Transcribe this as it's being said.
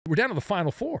we're down to the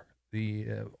Final Four.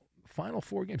 The Final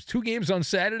Four games. 2 games on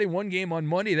Saturday, 1 game on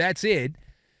Monday. That's it.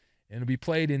 And it'll be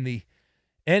played in the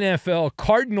NFL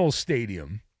Cardinals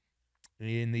Stadium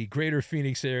in the greater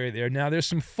Phoenix area there. Now, there's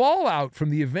some fallout from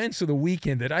the events of the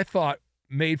weekend that I thought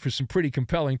made for some pretty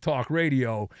compelling talk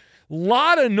radio. A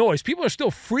lot of noise. People are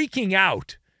still freaking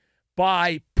out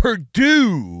by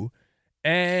Purdue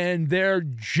and their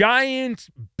giant,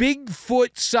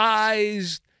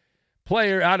 Bigfoot-sized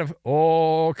player out of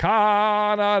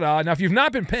Canada. Now, if you've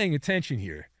not been paying attention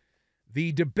here,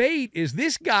 the debate is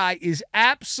this guy is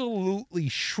absolutely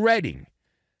shredding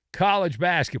college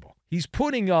basketball. He's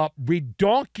putting up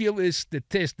redonkulous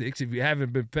statistics, if you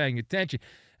haven't been paying attention.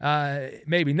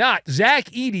 Maybe not. Zach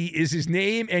Edey is his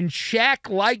name, and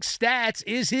Shaq-like stats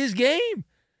is his game.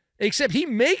 Except he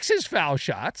makes his foul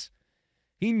shots.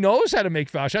 He knows how to make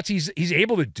foul shots. He's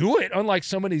able to do it, unlike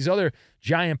some of these other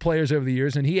giant players over the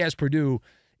years, and he has Purdue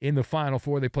in the Final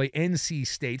Four. They play NC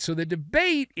State. So the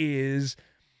debate is,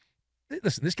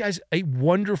 listen, this guy's a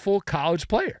wonderful college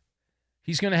player.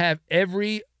 He's going to have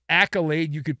every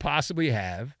accolade you could possibly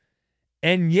have,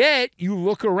 and yet you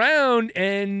look around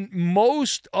and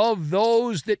most of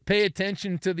those that pay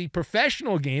attention to the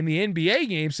professional game, the NBA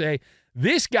game, say,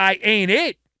 this guy ain't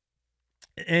it.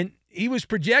 And he was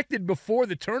projected before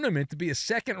the tournament to be a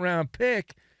second-round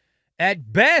pick,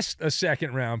 at best a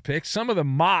second-round pick. Some of the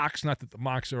mocks, not that the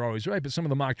mocks are always right, but some of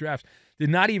the mock drafts did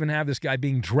not even have this guy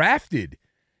being drafted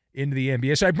into the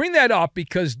NBA. So I bring that up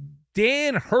because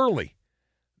Dan Hurley,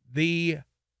 the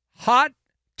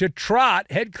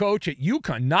hot-to-trot head coach at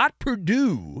UConn, not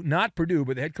Purdue,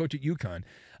 but the head coach at UConn,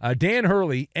 Dan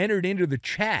Hurley entered into the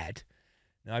chat.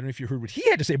 Now, I don't know if you heard what he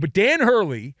had to say, but Dan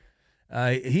Hurley,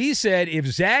 he said if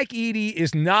Zach Edey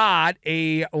is not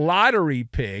a lottery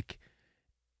pick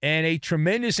and a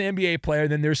tremendous NBA player,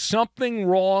 then there's something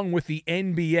wrong with the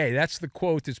NBA. That's the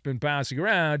quote that's been bouncing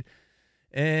around.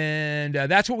 And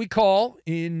that's what we call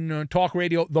in talk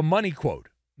radio the money quote.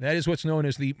 That is what's known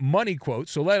as the money quote.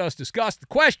 So let us discuss the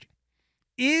question.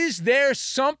 Is there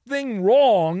something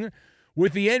wrong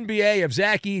with the NBA if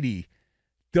Zach Edey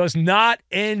does not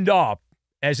end up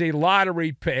as a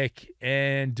lottery pick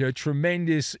and a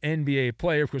tremendous NBA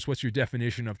player? Of course, what's your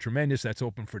definition of tremendous? That's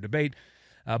open for debate.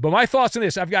 But my thoughts on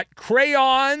this, I've got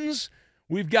crayons,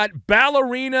 we've got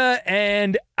ballerina,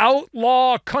 and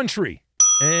outlaw country.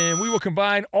 And we will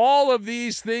combine all of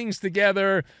these things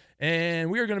together,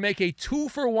 and we are going to make a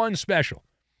 2-for-1 special.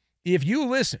 If you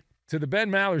listen to the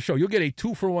Ben Maller Show, you'll get a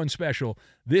 2-for-1 special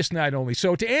this night only.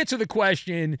 So to answer the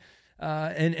question,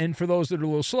 and for those that are a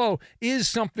little slow, is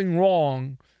something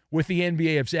wrong with the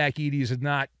NBA if Zach Edey does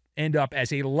not end up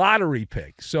as a lottery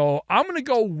pick? So I'm going to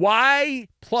go Y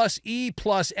plus E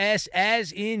plus S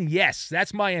as in yes.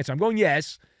 That's my answer. I'm going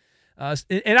yes.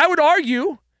 And I would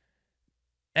argue,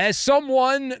 as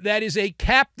someone that is a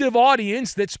captive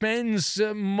audience that spends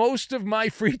most of my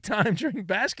free time during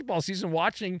basketball season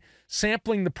watching,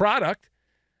 sampling the product,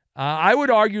 I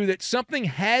would argue that something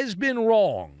has been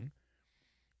wrong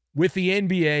with the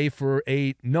NBA for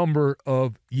a number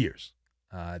of years.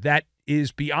 That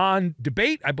is beyond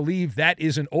debate. I believe that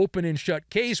is an open and shut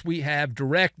case. We have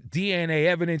direct DNA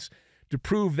evidence to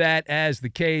prove that as the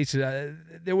case.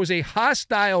 There was a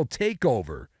hostile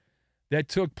takeover that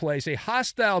took place, a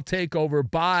hostile takeover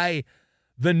by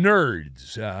the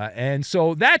nerds. And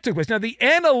so that took place. Now, the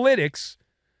analytics,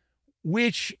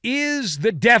 which is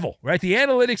the devil, right? The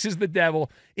analytics is the devil.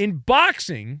 In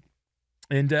boxing,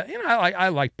 and I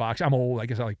like boxing. I'm old. I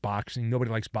guess I like boxing. Nobody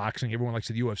likes boxing. Everyone likes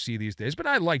the UFC these days, but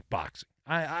I like boxing.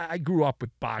 I grew up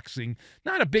with boxing.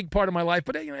 Not a big part of my life,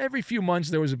 but every few months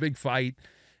there was a big fight,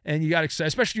 and you got excited,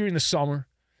 especially during the summer.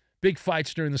 Big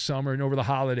fights during the summer and over the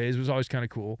holidays. It was always kind of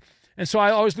cool. And so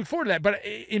I always look forward to that. But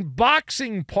in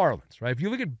boxing parlance, right, if you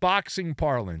look at boxing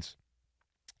parlance,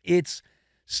 it's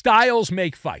styles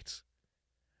make fights.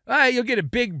 You'll get a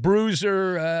big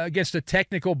bruiser against a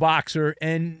technical boxer,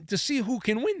 and to see who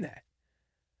can win that,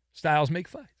 styles make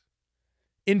fights.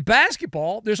 In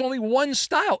basketball, there's only one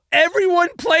style. Everyone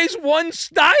plays one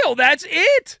style. That's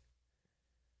it.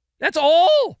 That's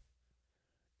all.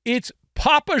 It's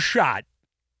pop a shot,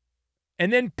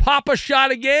 and then pop a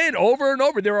shot again over and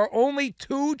over. There are only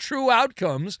 2 true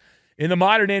outcomes in the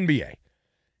modern NBA.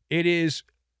 It is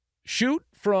shoot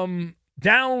from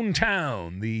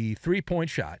downtown, the three-point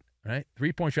shot, right?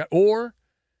 Three-point shot, or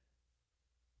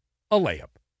a layup,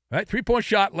 right? Three-point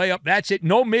shot, layup, that's it.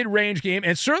 No mid-range game,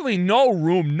 and certainly no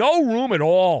room at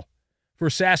all for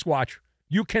Sasquatch.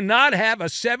 You cannot have a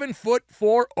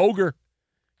 7'4" ogre.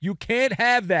 You can't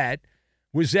have that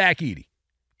with Zach Edey.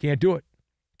 Can't do it.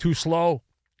 Too slow,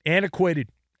 antiquated,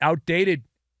 outdated,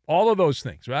 all of those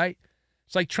things, right?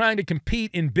 It's like trying to compete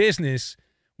in business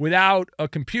without a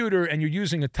computer and you're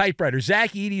using a typewriter.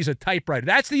 Zach Edey is a typewriter.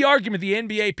 That's the argument the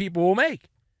NBA people will make,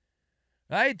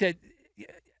 right? That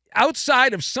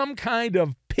outside of some kind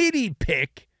of pity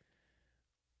pick,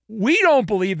 we don't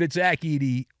believe that Zach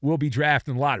Edey will be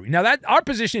drafted in the lottery. Now, that our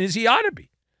position is he ought to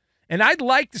be. And I'd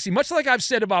like to see, much like I've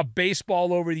said about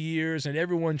baseball over the years, and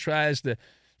everyone tries to,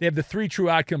 they have the 3 true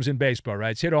outcomes in baseball, right?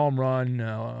 It's hit a home run,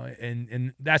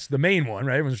 and that's the main one,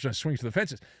 right? Everyone's trying to swing for the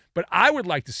fences. But I would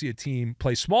like to see a team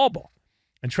play small ball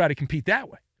and try to compete that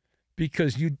way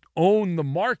because you own the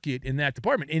market in that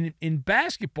department. In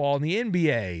basketball, in the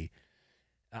NBA,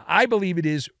 I believe it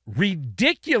is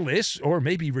ridiculous, or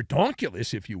maybe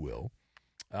redonkulous, if you will,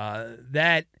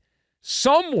 that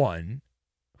someone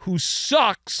who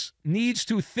sucks needs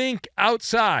to think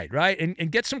outside, right?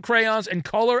 And get some crayons and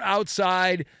color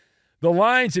outside the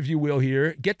lines, if you will,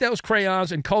 here. Get those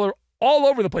crayons and color all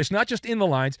over the place, not just in the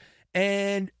lines.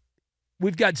 And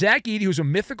we've got Zach Edey, who's a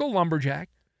mythical lumberjack.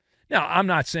 Now, I'm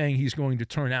not saying he's going to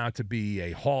turn out to be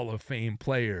a Hall of Fame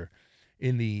player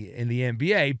in the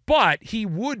NBA, but he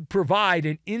would provide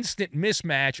an instant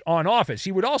mismatch on offense.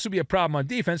 He would also be a problem on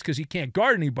defense because he can't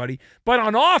guard anybody. But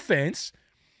on offense,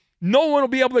 no one will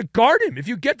be able to guard him. If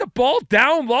you get the ball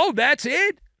down low, that's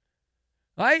it.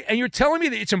 Right? And you're telling me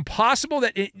that it's impossible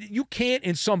that you can't,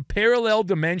 in some parallel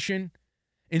dimension,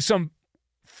 in some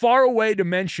faraway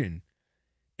dimension,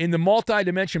 in the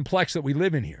multi-dimension plex that we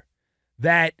live in here,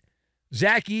 that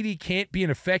Zach Edey can't be an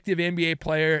effective NBA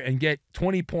player and get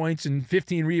 20 points and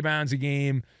 15 rebounds a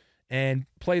game and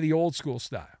play the old school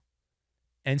style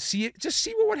and see it, just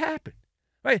see what would happen.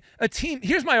 Right? A team,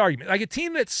 here's my argument, like a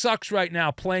team that sucks right now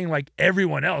playing like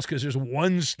everyone else because there's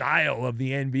one style of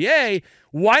the NBA,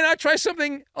 why not try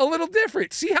something a little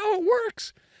different? See how it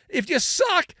works. If you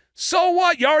suck, so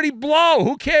what? You already blow.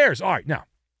 Who cares? All right, now,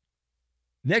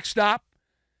 next stop,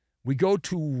 we go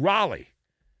to Raleigh,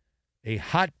 a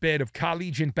hotbed of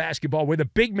collegiate basketball where the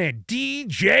big man,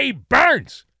 DJ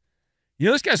Burns. You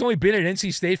know, this guy's only been at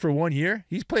NC State for 1 year.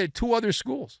 He's played at 2 other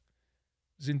schools.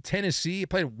 He was in Tennessee. He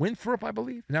played at Winthrop, I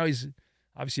believe. Now he's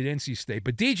obviously at NC State.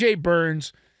 But DJ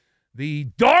Burns, the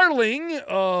darling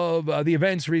of the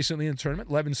events recently in the tournament,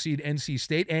 11 seed NC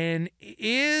State. And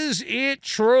is it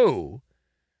true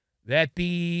that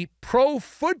the pro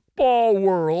football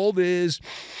world is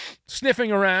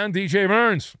sniffing around DJ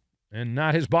Burns and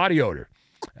not his body odor?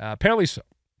 Apparently so.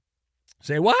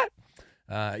 Say what?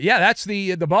 Yeah, that's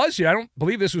the buzz here. I don't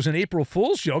believe this was an April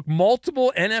Fool's joke.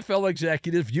 Multiple NFL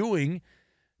executives viewing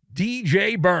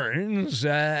DJ Burns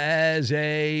as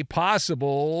a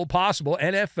possible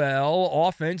NFL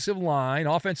offensive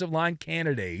line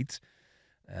candidate.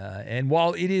 And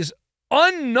while it is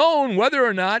unknown whether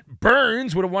or not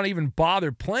Burns would want to even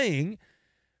bother playing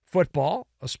football,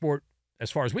 a sport,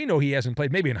 as far as we know, he hasn't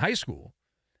played, maybe in high school,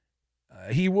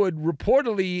 he would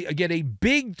reportedly get a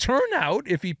big turnout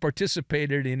if he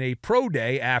participated in a pro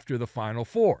day after the Final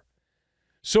Four.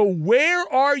 So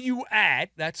where are you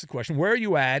at? That's the question. Where are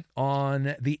you at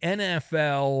on the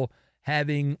NFL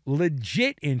having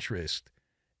legit interest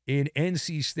in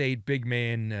NC State big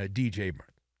man DJ Burns?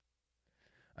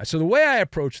 So the way I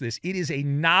approach this, it is a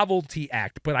novelty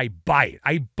act, but I buy it.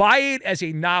 I buy it as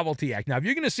a novelty act. Now, if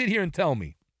you're going to sit here and tell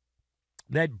me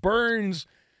that Burns,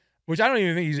 which I don't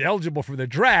even think he's eligible for the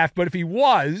draft, but if he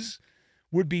was,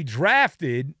 would be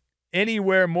drafted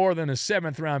anywhere more than a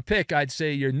 7th-round pick, I'd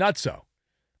say you're nutso.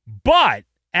 But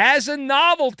as a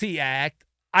novelty act,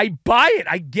 I buy it.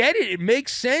 I get it. It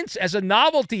makes sense as a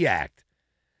novelty act.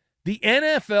 The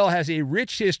NFL has a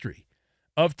rich history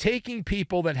of taking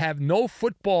people that have no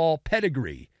football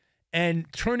pedigree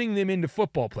and turning them into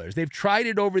football players. They've tried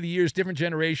it over the years, different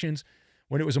generations,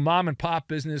 when it was a mom-and-pop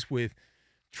business with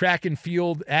track and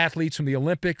field athletes from the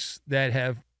Olympics that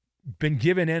have been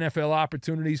given NFL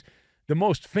opportunities. The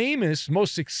most famous,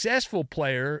 most successful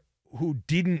player who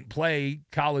didn't play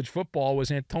college football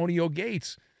was Antonio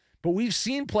Gates. But we've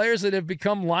seen players that have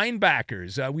become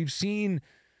linebackers. We've seen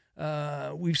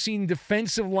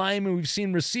defensive linemen. We've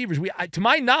seen receivers. To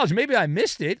my knowledge, maybe I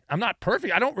missed it. I'm not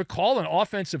perfect. I don't recall an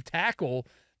offensive tackle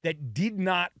that did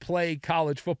not play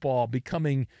college football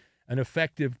becoming an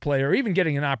effective player, or even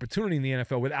getting an opportunity in the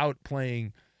NFL without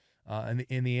playing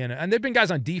in the NFL. And there have been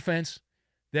guys on defense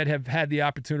that have had the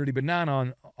opportunity, but not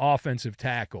on offensive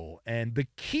tackle. And the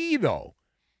key, though,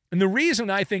 and the reason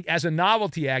I think as a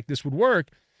novelty act this would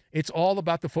work, it's all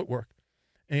about the footwork.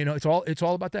 And, you know, it's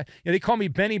all about that. You know, they call me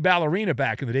Benny Ballerina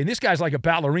back in the day, and this guy's like a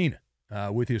ballerina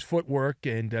with his footwork.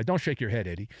 And don't shake your head,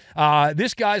 Eddie.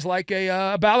 This guy's like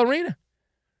a ballerina.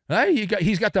 Right?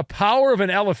 He's got the power of an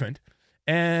elephant,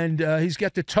 and he's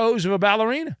got the toes of a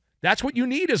ballerina. That's what you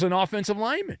need as an offensive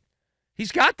lineman.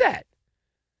 He's got that.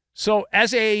 So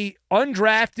as a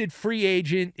undrafted free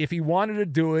agent, if he wanted to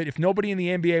do it, if nobody in the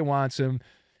NBA wants him,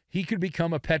 he could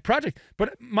become a pet project.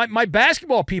 But my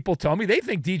basketball people tell me they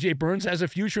think DJ Burns has a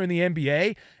future in the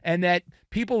NBA, and that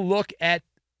people look at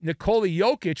Nikola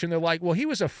Jokic and they're like, well, he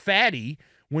was a fatty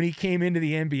when he came into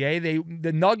the NBA.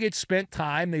 The Nuggets spent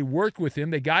time. They worked with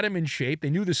him. They got him in shape. They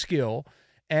knew the skill,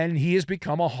 and he has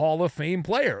become a Hall of Fame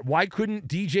player. Why couldn't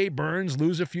DJ Burns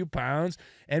lose a few pounds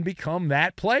and become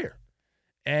that player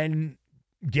and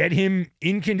get him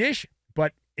in condition?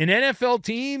 But an NFL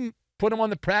team, put him on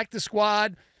the practice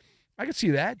squad, I could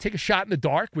see that. Take a shot in the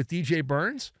dark with DJ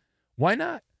Burns. Why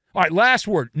not? All right, last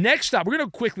word. Next up, we're going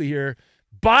to quickly here.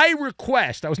 By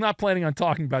request, I was not planning on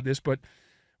talking about this, but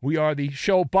we are the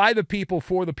show by the people,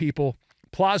 for the people,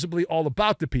 plausibly all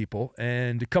about the people.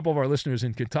 And a couple of our listeners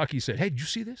in Kentucky said, hey, did you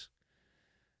see this?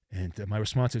 And my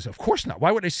response is, of course not.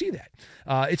 Why would I see that?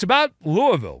 It's about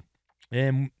Louisville,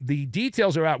 and the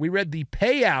details are out. We read the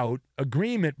payout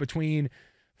agreement between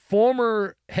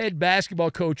former head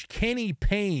basketball coach Kenny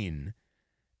Payne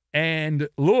and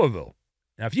Louisville.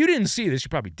 Now, if you didn't see this, you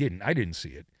probably didn't. I didn't see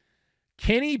it.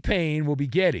 Kenny Payne will be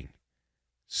getting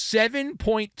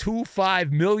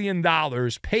 $7.25 million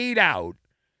paid out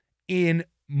in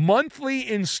monthly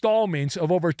installments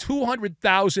of over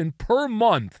 $200,000 per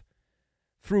month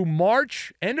through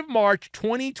end of March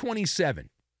 2027.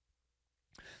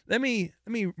 Let me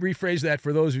rephrase that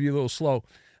for those of you a little slow.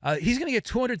 He's going to get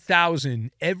 $200,000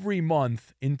 every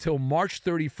month until March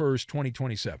 31st,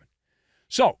 2027.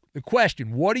 So the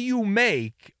question, what do you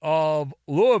make of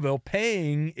Louisville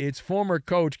paying its former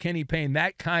coach, Kenny Payne,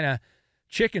 that kind of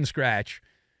chicken scratch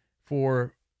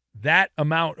for that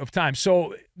amount of time?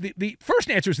 So the first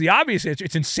answer is the obvious answer.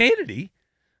 It's insanity.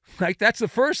 Like, that's the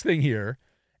first thing here.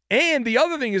 And the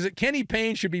other thing is that Kenny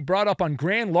Payne should be brought up on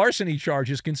grand larceny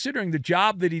charges, considering the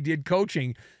job that he did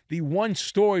coaching the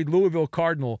once-storied Louisville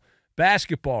Cardinal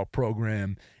basketball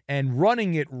program and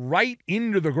running it right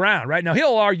into the ground. Right now,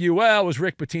 he'll argue, well, it was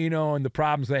Rick Pitino and the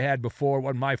problems they had before. It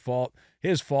wasn't my fault,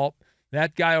 his fault.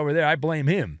 That guy over there, I blame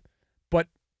him. But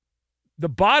the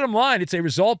bottom line, it's a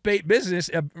result-based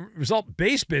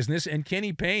business, and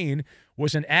Kenny Payne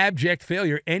was an abject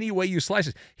failure any way you slice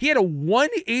it. He had a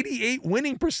 188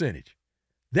 winning percentage.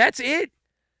 That's it.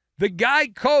 The guy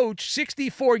coached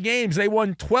 64 games. They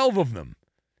won 12 of them.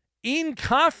 In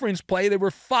conference play, they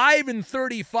were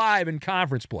 5-35 in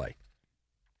conference play.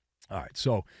 All right,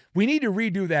 so we need to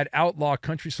redo that outlaw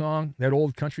country song, that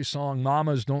old country song,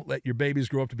 Mamas Don't Let Your Babies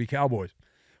Grow Up to Be Cowboys.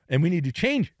 And we need to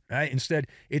change it, right? Instead,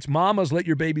 it's Mamas Let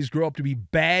Your Babies Grow Up to Be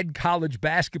Bad College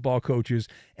Basketball Coaches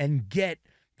and get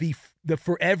the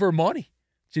forever money.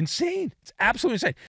 It's insane. It's absolutely insane.